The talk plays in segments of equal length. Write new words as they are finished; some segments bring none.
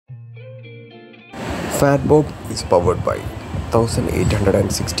Fatbob is powered by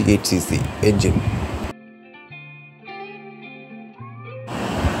 1868cc engine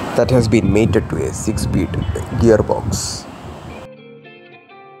that has been mated to a 6-speed gearbox.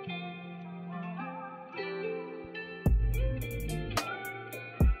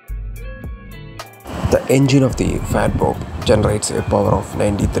 The engine of the Fatbob generates a power of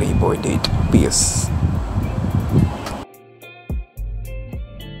 93.8 PS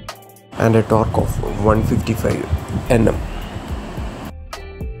and a torque of 155 Nm.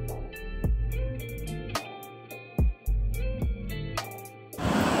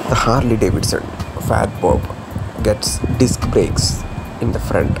 The Harley Davidson Fatbob gets disc brakes in the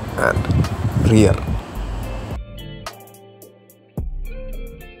front and rear.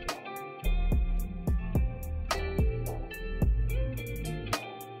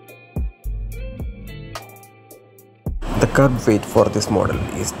 The curb weight for this model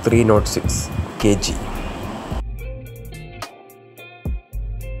is 306 kg.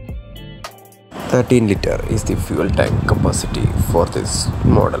 13 liter is the fuel tank capacity for this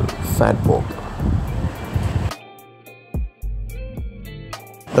model Fatbob.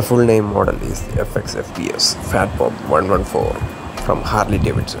 The full name model is FXFPS Fatbob 114 from Harley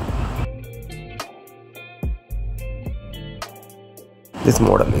Davidson. This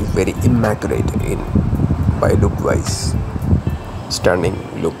model is very immaculate in by look wise, stunning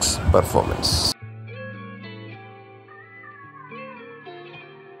looks, performance.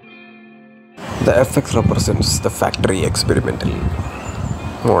 The FX represents the factory experimental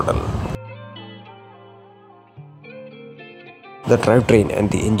model. The drivetrain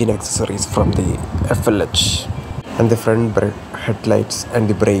and the engine accessories from the FLH, and the front headlights and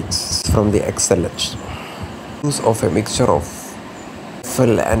the brakes from the XLH. Use of a mixture of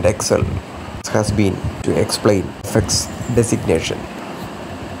FL and XL has been to explain FX designation.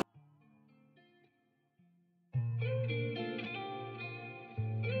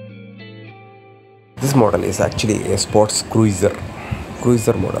 This model is actually a sports cruiser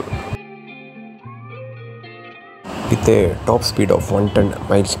model with a top speed of 110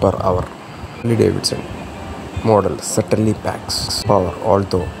 miles per hour. Harley Davidson model certainly packs power,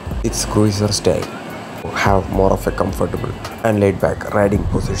 although its cruiser style have more of a comfortable and laid-back riding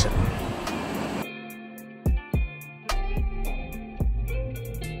position.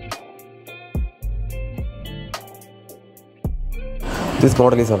 This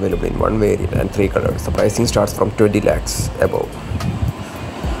model is available in one variant and 3 colors. The pricing starts from 20 lakhs above.